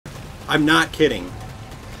I'm not kidding.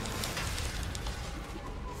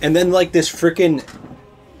 And then, like, this frickin'...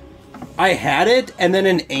 I had it, and then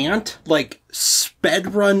an ant, like,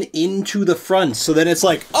 sped run into the front. So then it's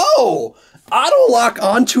like, oh, auto-lock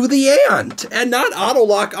onto the ant, and not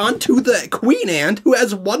auto-lock onto the queen ant, who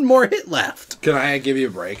has one more hit left. Can I give you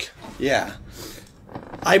a break? Yeah.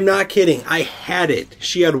 I'm not kidding. I had it.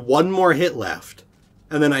 She had one more hit left.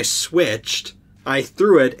 And then I switched. I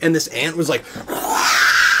threw it, and this ant was like...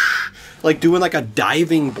 like doing like a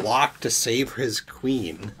diving block to save his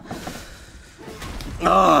queen.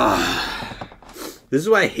 Ah, this is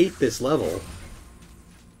why I hate this level.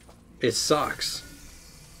 It sucks.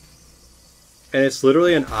 And it's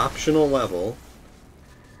literally an optional level.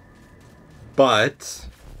 But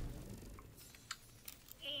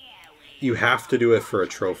you have to do it for a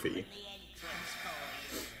trophy.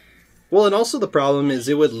 Well, and also the problem is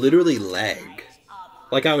it would literally lag.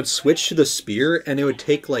 Like, I would switch to the spear, and it would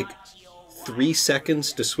take like 3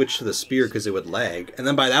 seconds to switch to the spear because it would lag, and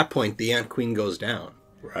then by that point the ant queen goes down.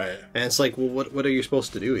 Right. And it's like, well, what are you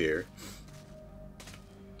supposed to do here?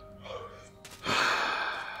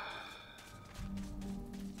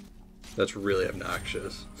 That's really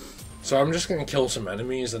obnoxious. So I'm just gonna kill some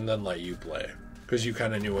enemies and then let you play, because you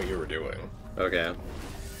kind of knew what you were doing. Okay.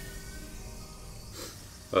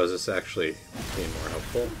 Oh, is this actually being more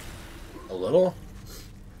helpful? A little?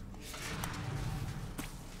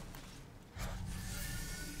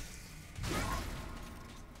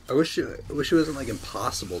 I wish it wasn't like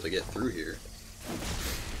impossible to get through here.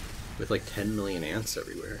 With like 10 million ants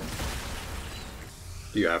everywhere.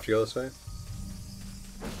 Do you have to go this way?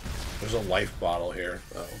 There's a life bottle here.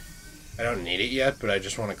 Oh. I don't need it yet, but I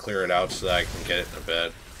just want to clear it out so that I can get it in a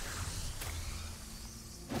bit.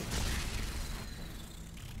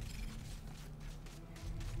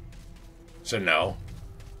 So no.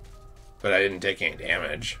 But I didn't take any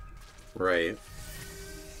damage. Right.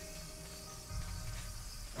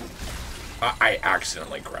 I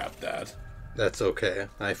accidentally grabbed that. That's okay.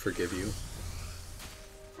 I forgive you.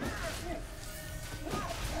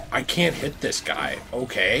 I can't hit this guy.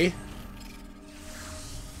 Okay.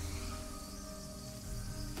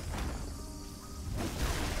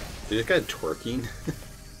 Is this guy twerking?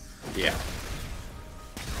 Yeah.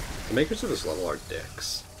 The makers of this level are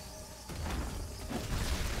dicks.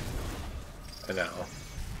 I know.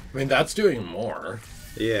 I mean, that's doing more.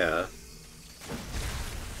 Yeah.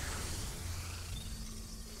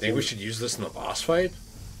 Think we should use this in the boss fight?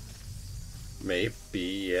 Maybe,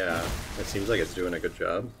 yeah. It seems like it's doing a good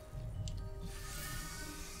job.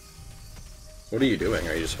 What are you doing?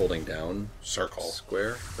 Are you just holding down Circle.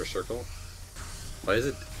 square or circle? Why is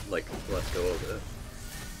it, like, let go of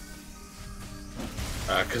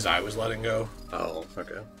it? Because I was letting go. Oh,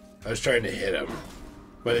 okay. I was trying to hit him,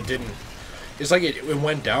 but it didn't. It's like it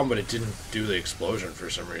went down, but it didn't do the explosion for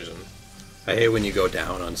some reason. I hate when you go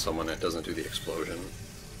down on someone and it doesn't do the explosion.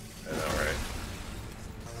 I know, right?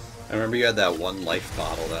 I remember you had that one life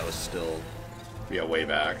bottle that was still... Yeah, way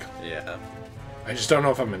back. Yeah. I just don't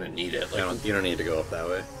know if I'm gonna need it. Like, You don't need to go up that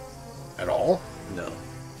way. at all? No.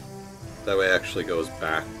 That way actually goes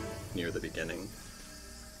back near the beginning.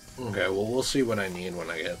 Okay, well, we'll see what I need when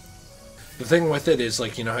I get... The thing with it is,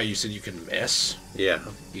 like, you know how you said you can miss? Yeah.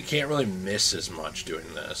 You can't really miss as much doing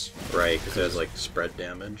this. Right, because it has, like, spread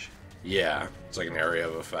damage. Yeah, it's like an area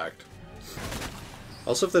of effect.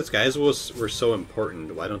 Also, if those guys were so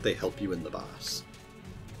important, why don't they help you in the boss?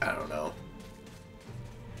 I don't know.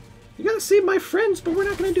 You gotta save my friends, but we're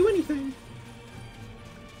not gonna do anything.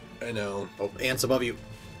 I know. Oh, ants above you.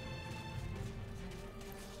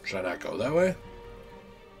 Should I not go that way?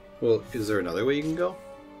 Well, is there another way you can go?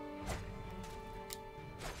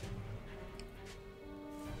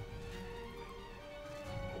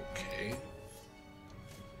 Okay.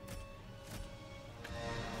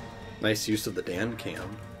 Nice use of the Dan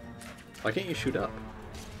cam. Why can't you shoot up?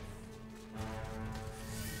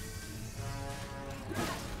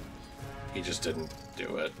 He just didn't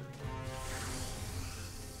do it.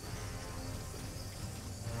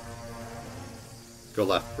 Go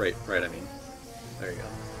left, right, I mean. There you go.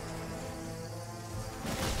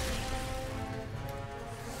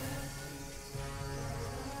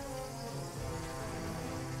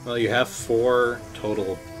 Well, you have 4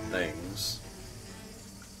 total things.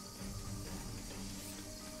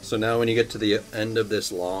 So now when you get to the end of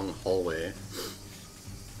this long hallway,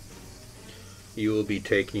 you will be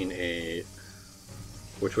taking a...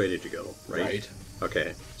 Which way did you go? Right.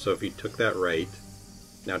 Okay, so if you took that right,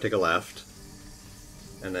 now take a left,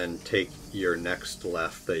 and then take your next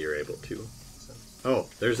left that you're able to. Oh,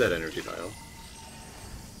 there's that energy vial.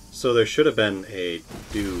 So there should have been a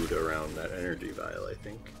dude around that energy vial, I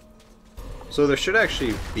think. So there should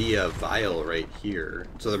actually be a vial right here.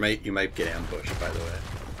 So you might get ambushed, by the way.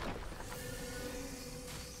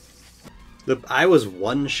 I was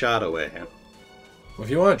one shot away. Well, if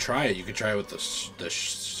you want to try it, you could try it with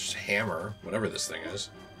the hammer, whatever this thing is.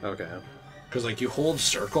 Okay. Because, like, you hold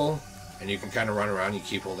circle, and you can kind of run around, you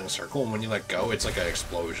keep holding circle, and when you let go, it's like an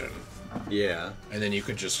explosion. Yeah. And then you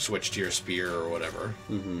could just switch to your spear or whatever.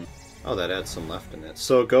 Mm-hmm. Oh, that adds some left in it.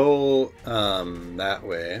 So go that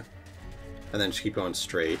way, and then just keep going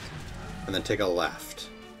straight, and then take a left.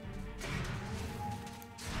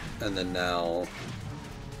 And then now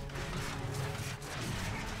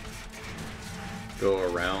go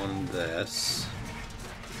around this,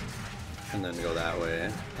 and then go that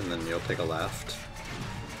way, and then you'll take a left.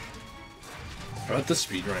 I bet the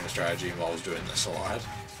speedrunning strategy involves doing this a lot.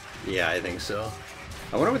 Yeah, I think so.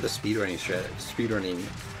 I wonder what the speedrunning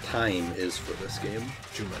time is for this game.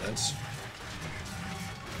 2 minutes.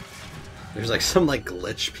 There's like some like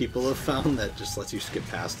glitch people have found that just lets you skip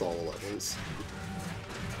past all the levels.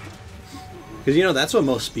 Because you know that's what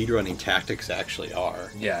most speedrunning tactics actually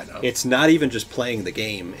are. Yeah, I know. It's not even just playing the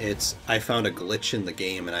game. It's I found a glitch in the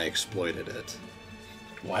game and I exploited it.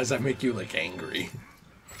 Why does that make you like angry?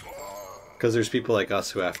 Because there's people like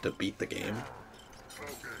us who have to beat the game.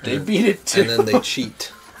 They beat it too. And then they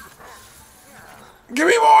cheat. Give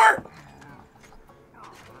me more!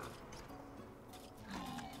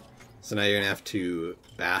 So now you're going to have to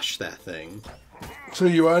bash that thing. So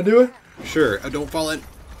you want to do it? Sure. Oh, don't fall in.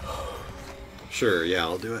 Sure, yeah,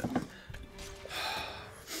 I'll do it.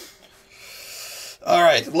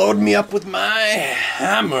 Alright, load me up with my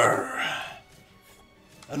hammer.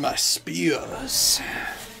 And my spears.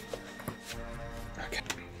 Okay.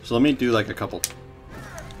 So let me do like a couple.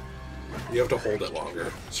 You have to hold it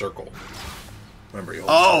longer. Circle. Remember, you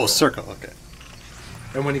hold Oh, circle, okay.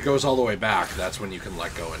 And when he goes all the way back, that's when you can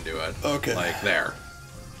let go and do it. Okay. Like there.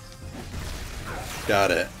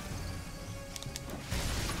 Got it.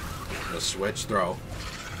 The switch, throw.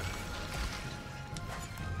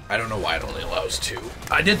 I don't know why it only allows 2.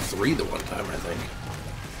 I did 3 the one time, I think.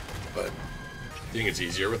 But, you think it's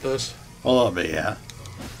easier with this? A little bit, yeah.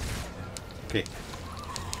 Okay.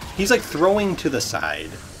 He's like throwing to the side.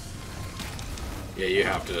 Yeah, you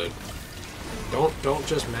have to... Don't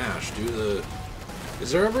just mash. Do the...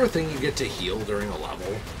 Is there ever a thing you get to heal during a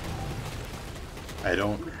level? I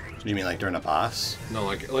don't... Do you mean like during a boss? No,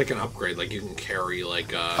 like an upgrade. Like you can carry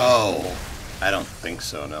like Oh, I don't think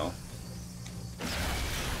so, no.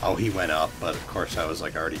 Oh, he went up, but of course I was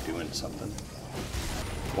like already doing something.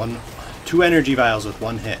 2 energy vials with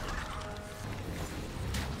 1 hit.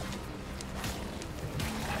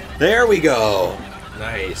 There we go!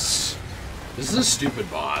 Nice. This is a stupid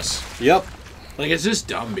boss. Yep. Like, it's just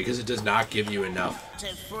dumb because it does not give you enough. To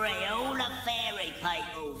free all the fairy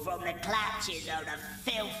people from the clutches of the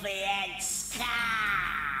filthy and scum.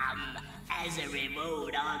 As a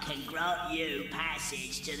reward, I can grant you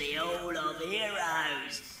passage to the Hall of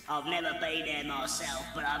Heroes. I've never been there myself,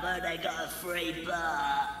 but I've heard they got a free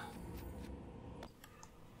bar.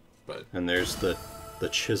 But And there's the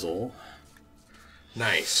chisel.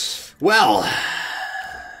 nice. Well,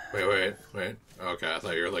 Wait. Okay, I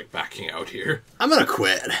thought you were like backing out here. I'm gonna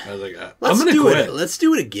quit. I was like, Let's I'm gonna do quit. it. Let's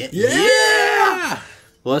do it again. Yeah!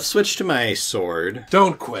 Well, let's switch to my sword.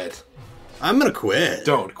 Don't quit. I'm gonna quit.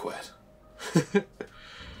 Don't quit.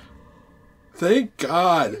 Thank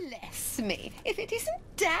God. Bless me, if it isn't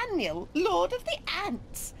Daniel, Lord of the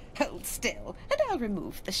Ants. Hold still, and I'll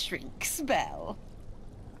remove the shrink spell.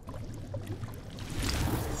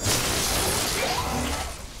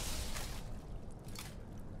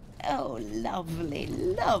 Oh, lovely,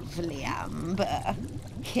 lovely Amber.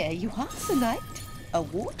 Here you are, Sir Knight. A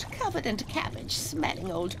wart-covered and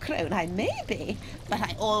cabbage-smelling old crone I may be, but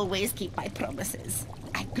I always keep my promises.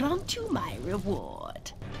 I grant you my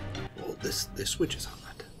reward. Well, this witch is hot.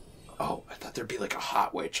 Oh, I thought there'd be like a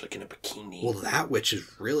hot witch, like in a bikini. Well, that witch is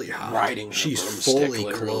really hot. Riding a She's broomstick, fully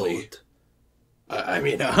literally. clothed.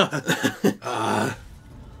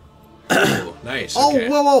 Oh, nice. Oh, Okay.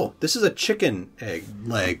 whoa! This is a chicken egg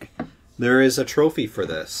leg. There is a trophy for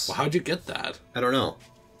this. Well, how'd you get that? I don't know,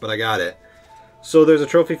 but I got it. So there's a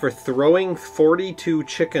trophy for throwing 42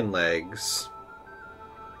 chicken legs.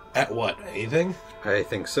 At what? Anything? I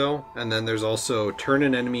think so. And then there's also turn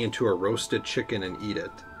an enemy into a roasted chicken and eat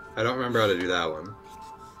it. I don't remember how to do that one.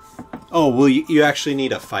 Oh, well, you actually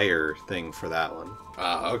need a fire thing for that one.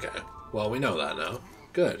 Okay. Well, we know that now.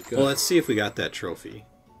 Good. Well, let's see if we got that trophy.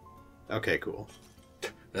 Okay, cool.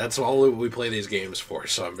 That's all we play these games for,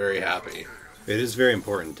 so I'm very happy. It is very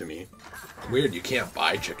important to me. Weird, you can't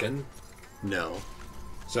buy chicken? No.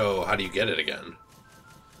 So, how do you get it again?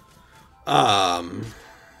 You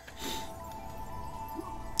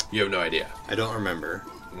have no idea. I don't remember.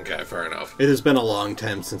 Okay, fair enough. It has been a long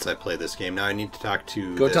time since I played this game. Now I need to talk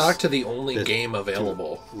to talk to the only game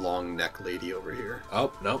available. Long neck lady over here.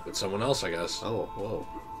 Oh, nope, it's someone else, I guess. Oh, whoa.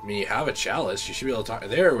 I mean, you have a chalice. You should be able to talk.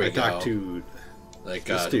 There we go. I talked to... Like,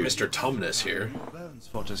 Mr. Tumnus here. Bones,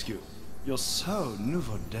 Fortescue. You're so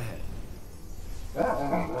nouveau dead.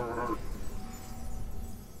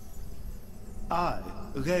 I,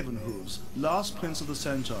 Ravenhooves, last prince of the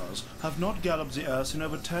centaurs, have not galloped the earth in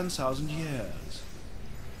over 10,000 years.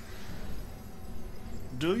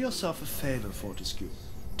 Do yourself a favor, Fortescue.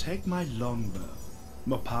 Take my longbow,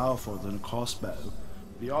 more powerful than a crossbow.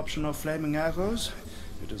 The option of flaming arrows,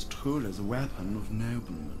 it is truly the weapon of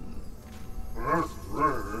noblemen.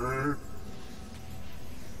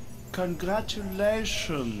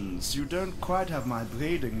 Congratulations! You don't quite have my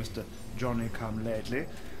breeding, Mr. Johnny-come-lately,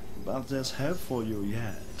 but there's hope for you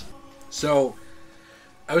yet. So,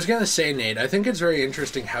 I was gonna say, Nate, I think it's very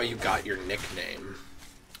interesting how you got your nickname.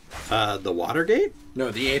 The Watergate?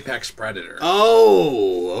 No, the Apex Predator.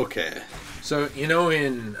 Oh, okay. So,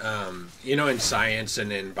 in science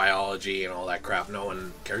and in biology and all that crap no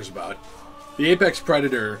one cares about, the Apex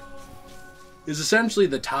Predator is essentially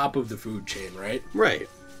the top of the food chain, right? Right.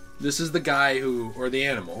 This is the guy who, or the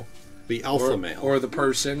animal. The alpha male. Or the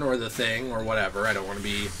person, or the thing, or whatever, I don't want to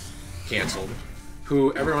be canceled,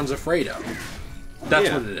 who everyone's afraid of.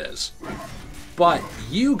 That's what it is. But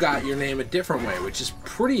you got your name a different way, which is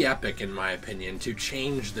pretty epic, in my opinion, to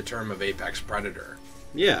change the term of Apex Predator.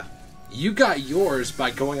 Yeah. You got yours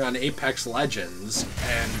by going on Apex Legends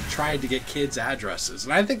and trying to get kids' addresses.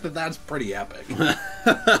 And I think that that's pretty epic.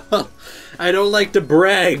 I don't like to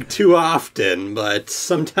brag too often, but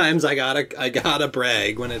sometimes I gotta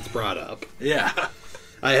brag when it's brought up. Yeah.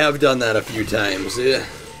 I have done that a few times. It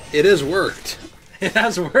has worked. It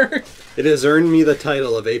has worked? It has earned me the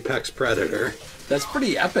title of Apex Predator. That's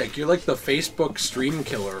pretty epic. You're like the Facebook stream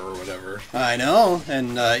killer or whatever. I know,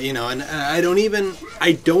 and and I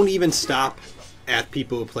don't even stop at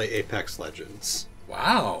people who play Apex Legends.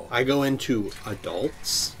 Wow. I go into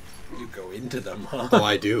adults. You go into them, huh? Oh,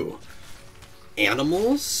 I do.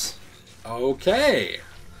 Animals. Okay.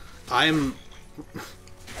 I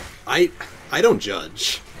don't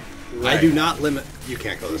judge. Right. I do not limit. You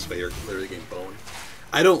can't go this way. You're literally getting boned.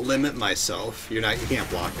 I don't limit myself. You can't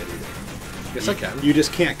block anything. Yes, I can. You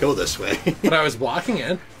just can't go this way. But I was blocking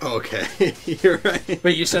it. Okay, you're right.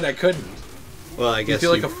 But you said I couldn't. Well, I guess you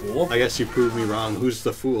feel like a fool? I guess you proved me wrong. Who's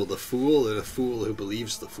the fool? The fool or the fool who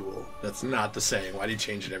believes the fool? That's not the saying. Why do you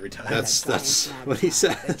change it every time? That's what he The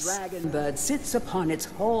says. dragon bird sits upon its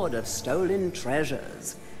hoard of stolen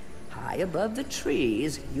treasures. High above the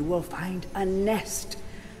trees, you will find a nest.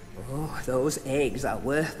 Oh, those eggs are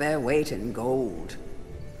worth their weight in gold.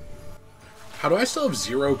 How do I still have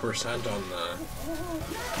 0% on the...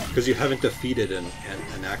 Because you haven't defeated an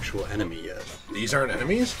actual enemy yet. These aren't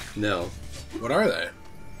enemies? No. What are they?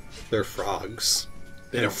 They're frogs.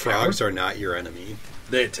 They And don't frogs count? are not your enemy.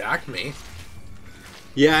 They attacked me.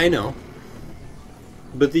 Yeah, I know.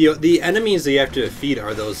 But the enemies that you have to defeat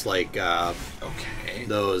are those like Okay.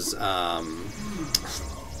 those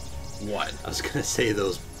What? I was gonna say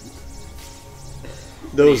those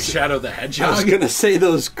Shadow the I was Hedgehog? gonna say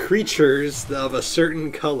those creatures of a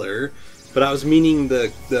certain color, but I was meaning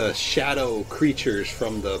the shadow creatures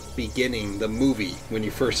from the beginning, the movie, when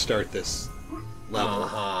you first start this level.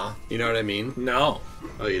 Uh-huh. You know what I mean? No.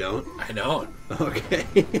 Oh, you don't? I don't. Okay.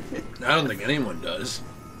 I don't think anyone does.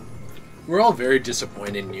 We're all very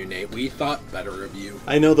disappointed in you, Nate. We thought better of you.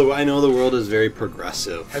 I know the world is very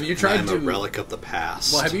progressive. Have you tried I'm to... a relic of the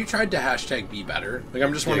past. Well, have you tried to hashtag be better? Like,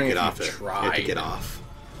 I'm just wondering get if off you've it. tried. You have to get off.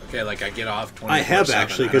 Okay, like I get off 24/7. I have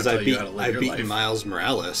actually, because I I've don't tell you how to live I've your beaten life. Miles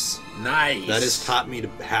Morales. Nice. That has taught me to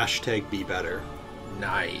hashtag be better.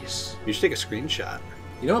 Nice. You should take a screenshot.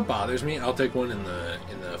 You know what bothers me? I'll take one in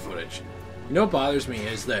the footage. You know what bothers me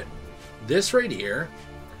is that this right here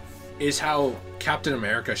is how Captain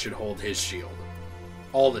America should hold his shield.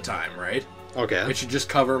 All the time, right? Okay. It should just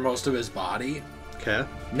cover most of his body. Okay.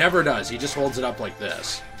 Never does. He just holds it up like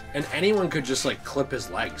this. And anyone could just like clip his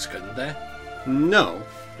legs, couldn't they? No.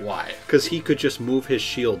 Why? Because he could just move his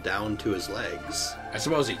shield down to his legs. I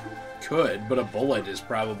suppose he could, but a bullet is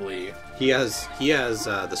probably... He has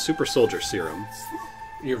the super soldier serum.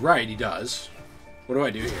 You're right, he does. What do I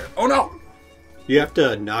do here? Oh no! You have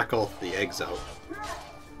to knock all the eggs out.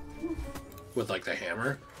 With like the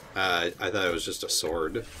hammer? I thought it was just a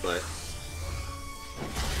sword, but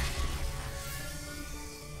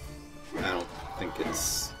I don't think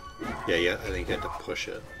it's... Yeah, I think you have to push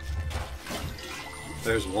it.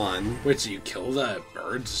 There's one. Wait, so you kill the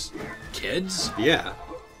bird's kids? Yeah.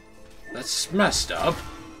 That's messed up.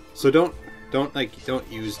 So don't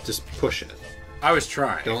use, just push it. I was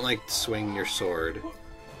trying. Don't like swing your sword.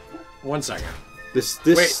 1 second.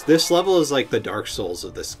 This level is like the Dark Souls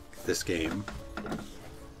of this game.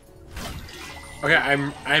 Okay,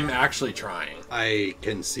 I'm actually trying. I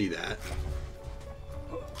can see that.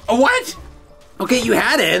 Oh, what? Okay, you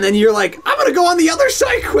had it, and then you're like, I'm gonna go on the other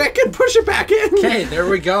side quick and push it back in. Okay, there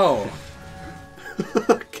we go.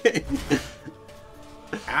 Okay.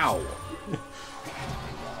 Ow.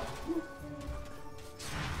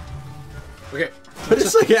 Okay. What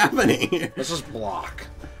is like happening here? Let's just block.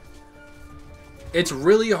 It's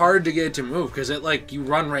really hard to get it to move because it like you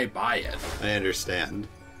run right by it. I understand.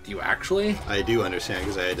 Do you actually? I do understand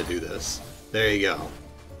because I had to do this. There you go.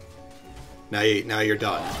 Now you're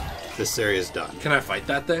done. This area is done. Can I fight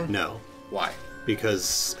that thing? No, Why?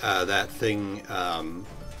 because that thing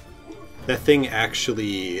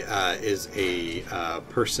actually is a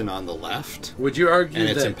person on the left. Would you argue And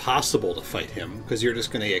it's that impossible to fight him because you're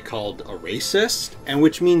just going to get called a racist, and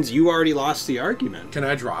which means you already lost the argument. Can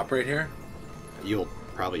I drop right here? You'll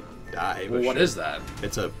probably die. Well, what is that?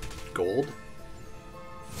 It's a gold.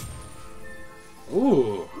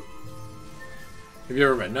 Ooh. Have you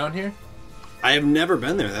ever been down here? I have never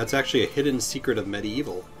been there. That's actually a hidden secret of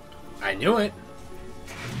MediEvil. I knew it.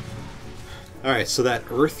 Alright, so that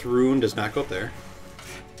Earth rune does not go up there.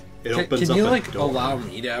 It opens Can up you a like door. allow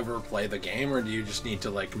me to ever play the game, or do you just need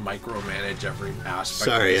to like micromanage every aspect?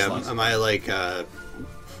 Sorry, of this am I like Are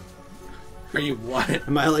you what?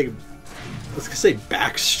 am I like, I was gonna say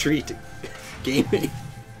backstreet gaming.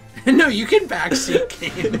 No, you can backseat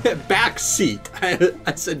game. Backseat.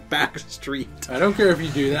 I said backstreet. I don't care if you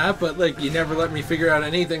do that, but like you never let me figure out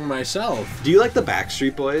anything myself. Do you like the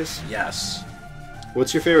Backstreet Boys? Yes.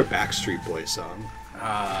 What's your favorite Backstreet Boys song?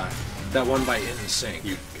 That one by NSYNC.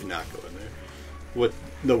 You cannot go in there. What,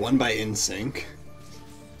 the one by NSYNC?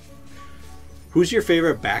 Who's your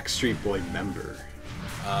favorite Backstreet Boy member?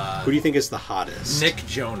 Who do you think is the hottest? Nick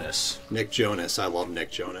Jonas. Nick Jonas. I love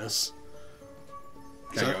Nick Jonas.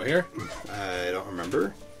 Can I go here? I don't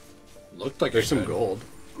remember. Looked like There's I some could. gold.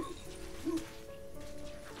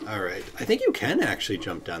 Alright. I think you can actually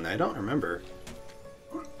jump down there. I don't remember.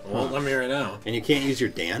 Well, let me right now. And you can't use your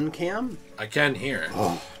Dan cam? I can here.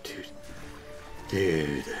 Oh, dude.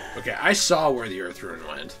 Dude. Okay, I saw where the Earth Rune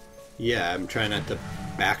went. Yeah, I'm trying not to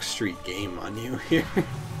backstreet game on you here.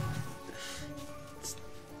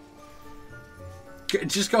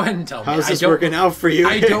 Just go ahead and tell me. How's this working out for you?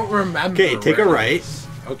 I don't remember. Okay, take a where it right. is.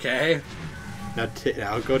 Okay.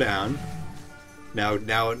 Now go down.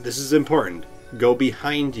 Now this is important. Go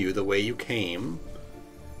behind you the way you came.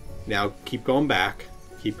 Now keep going back.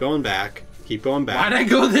 Keep going back. Keep going back. Why'd I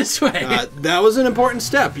go this way? That was an important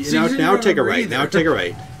step. See, you didn't Now take a remember right. either. Now take a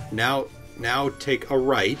right. Now take a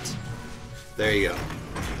right. There you go.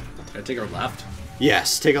 Can I take a left?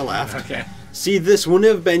 Yes, take a left. Okay. See, this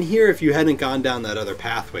wouldn't have been here if you hadn't gone down that other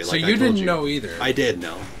pathway. So Like I you told didn't know either. I did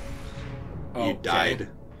know. Oh, You okay. died.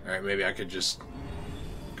 Alright, maybe I could just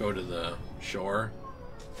go to the shore.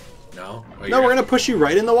 No? Oh, No, we're gonna push you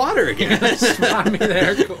right in the water again. spot me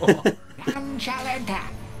there. Cool. None shall enter.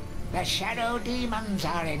 The shadow demons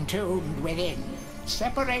are entombed within,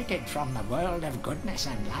 separated from the world of goodness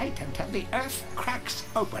and light until the earth cracks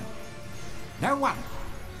open. No one,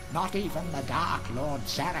 not even the Dark Lord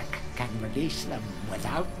Zarek, can release them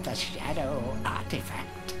without the shadow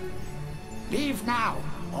artifact. Leave now,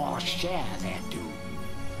 or share their doom.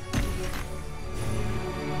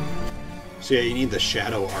 So yeah, you need the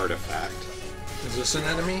shadow artifact. Is this an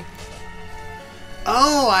enemy?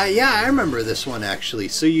 Oh, I remember this one actually.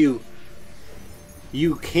 So you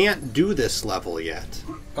can't do this level yet.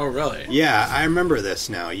 Oh, really? Yeah, I remember this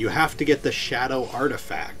now. You have to get the shadow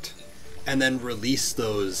artifact and then release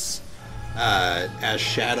those, as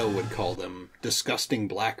Shadow would call them, disgusting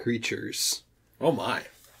black creatures. Oh, my.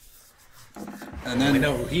 And I then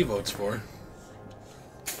know who he votes for.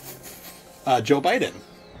 Joe Biden.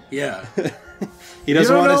 Yeah. He You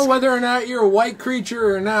doesn't don't want know to. whether or not you're a white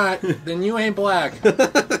creature or not, then you ain't black.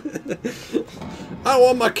 I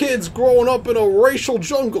want my kids growing up in a racial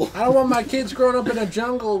jungle. I don't want my kids growing up in a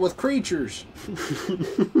jungle with creatures.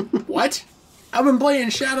 What? I've been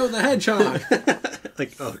playing Shadow the Hedgehog.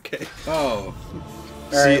 Like, okay. Oh.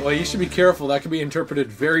 Alright, well, you should be careful. That could be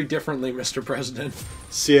interpreted very differently, Mr. President.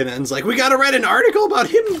 CNN's like, we gotta write an article about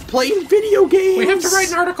him playing video games. We have to write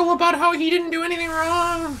an article about how he didn't do anything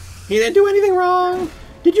wrong. He didn't do anything wrong.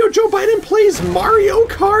 Did you know Joe Biden plays Mario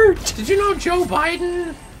Kart? Did you know Joe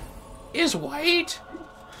Biden is white?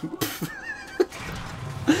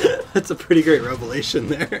 That's a pretty great revelation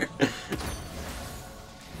there.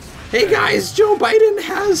 Hey guys, Joe Biden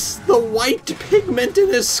has the white pigment in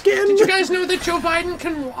his skin. Did you guys know that Joe Biden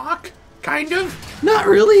can walk? Kind of? Not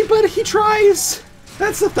really, but he tries.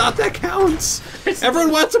 That's the thought that counts.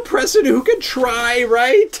 Everyone wants a president who can try,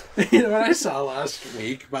 right? You know what I saw last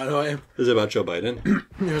week, by the way? Is it about Joe Biden?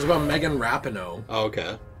 It was about Megan Rapinoe. Oh,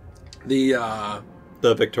 okay. The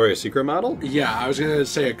Victoria's Secret model? Yeah, I was going to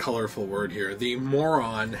say a colorful word here. The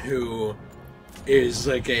moron who is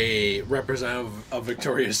like a representative of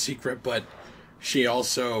Victoria's Secret, but she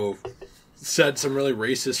also said some really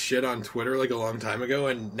racist shit on Twitter like a long time ago,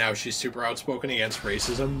 and now she's super outspoken against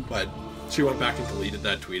racism, but she went back and deleted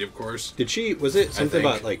that tweet, of course. Did she? Was it something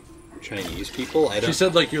about, like, Chinese people? She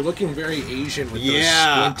said, like, you're looking very Asian with those squinty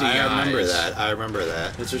eyes. I remember that. I remember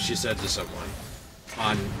that. That's what she said to someone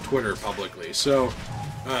on Twitter publicly. So,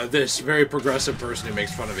 this very progressive person who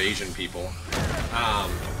makes fun of Asian people,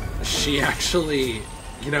 she actually,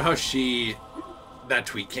 you know how that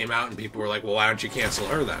tweet came out and people were like, well, why don't you cancel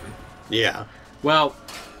her then? Yeah. Well,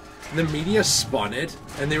 the media spun it,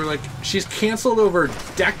 and they were like, she's canceled over a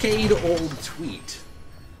decade-old tweet.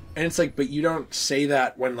 And it's like, but you don't say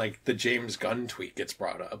that when, like, the James Gunn tweet gets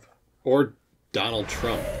brought up. Or Donald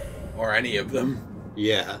Trump. Or any of them.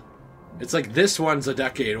 Yeah. It's like, this one's a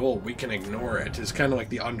decade old, we can ignore it. It's kind of like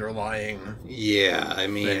the underlying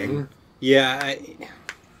thing. Yeah,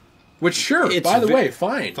 Which, sure, by the way,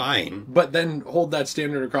 fine. Fine. But then hold that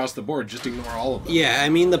standard across the board. Just ignore all of them. Yeah, I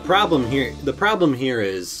mean, the problem here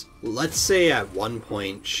is, let's say at one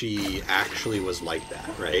point she actually was like that,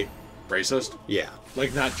 right? Racist? Yeah.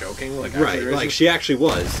 Like, not joking? Like, right, racist? like, she actually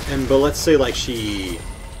was. But let's say, like, she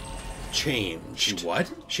changed. She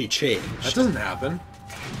what? She changed. That doesn't happen.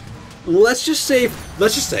 Let's just say,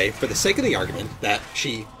 for the sake of the argument, that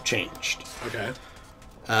she changed. Okay.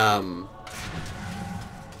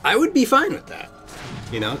 I would be fine with that,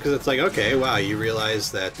 you know, because it's like, okay, wow, you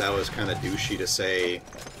realize that was kind of douchey to say,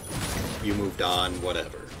 you moved on,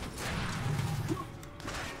 whatever.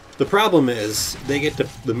 The problem is,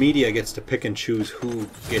 the media gets to pick and choose who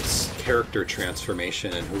gets character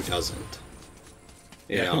transformation and who doesn't.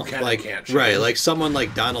 You know, who can like, and can't. right, like someone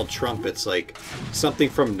like Donald Trump, it's like something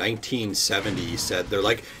from 1970 said, they're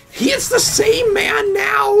like, he is the same man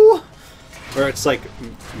now! Or it's like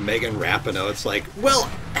Megan Rapinoe, it's like,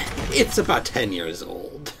 well, it's about 10 years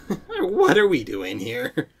old. What are we doing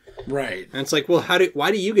here? Right. And it's like, well,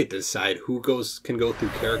 why do you get to decide who can go through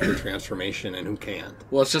character transformation and who can't?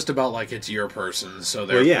 Well, it's just about, like, it's your person, so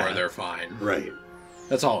therefore they're fine. Right.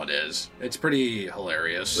 That's all it is. It's pretty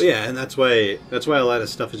hilarious. Well, yeah, and that's why a lot of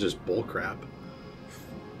stuff is just bullcrap.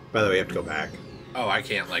 By the way, you have to go back. Oh, I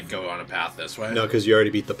can't, like, go on a path this way? No, because you already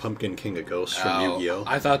beat the Pumpkin King of Ghosts from Yu-Gi-Oh!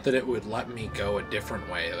 I thought that it would let me go a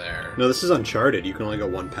different way there. No, this is Uncharted. You can only go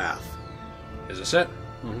one path. Is this it?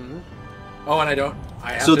 Mm-hmm. Oh, and I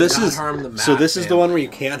have to not harm the Mad So this is the family. one where you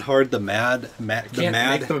can't hard the Mad Make the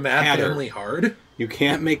Mad family hard? You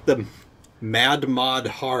can't make the Mad Mod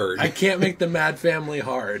hard. I can't make the Mad family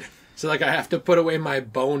hard. So, like, I have to put away my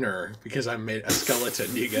boner because I made a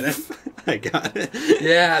skeleton. Do you get it? I got it.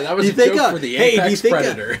 Yeah, that was a joke for the Apex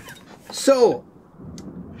Predator. So,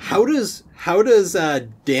 how does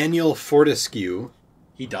Daniel Fortescue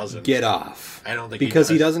he doesn't get off? I don't think because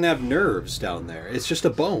he doesn't have nerves down there. It's just a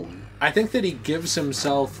bone. I think that he gives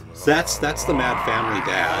himself. So that's the Mad Family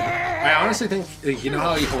dad. I honestly think, you know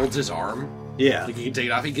how he holds his arm? Yeah. Like, he can take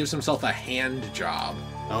it off. He gives himself a hand job.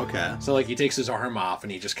 Okay. So, like, he takes his arm off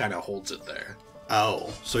and he just kind of holds it there.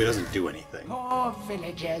 Oh, so he doesn't do anything. Poor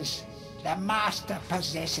villagers. The master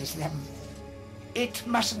possesses them. It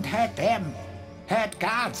mustn't hurt them. Hurt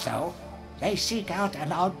guards, though. They seek out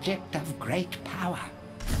an object of great power.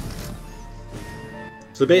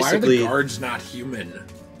 So basically, why are the guards not human,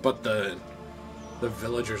 but the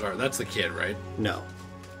villagers are? That's the kid, right? No,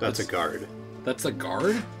 that's a guard. That's the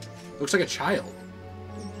guard? Looks like a child.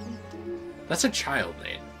 That's a child,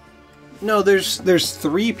 Nate. No, there's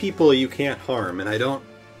 3 people you can't harm, and I don't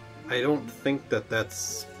think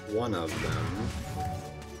that's one of them.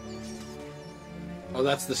 Oh,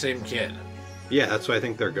 that's the same kid. Yeah, that's why I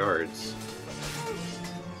think they're guards.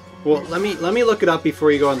 Well, let me look it up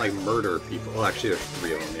before you go and like murder people. Well, actually, there's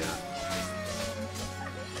 3 of them.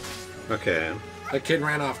 Yeah. Okay. That kid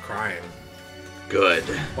ran off crying. Good.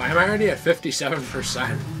 Why am I already at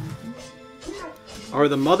 57%? Are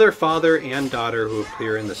the mother, father, and daughter who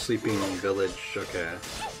appear in the sleeping village? Okay.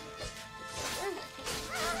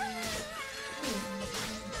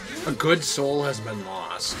 A good soul has been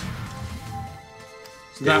lost.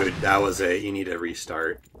 Dude, that was it. You need to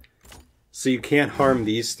restart. So you can't harm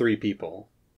these 3 people.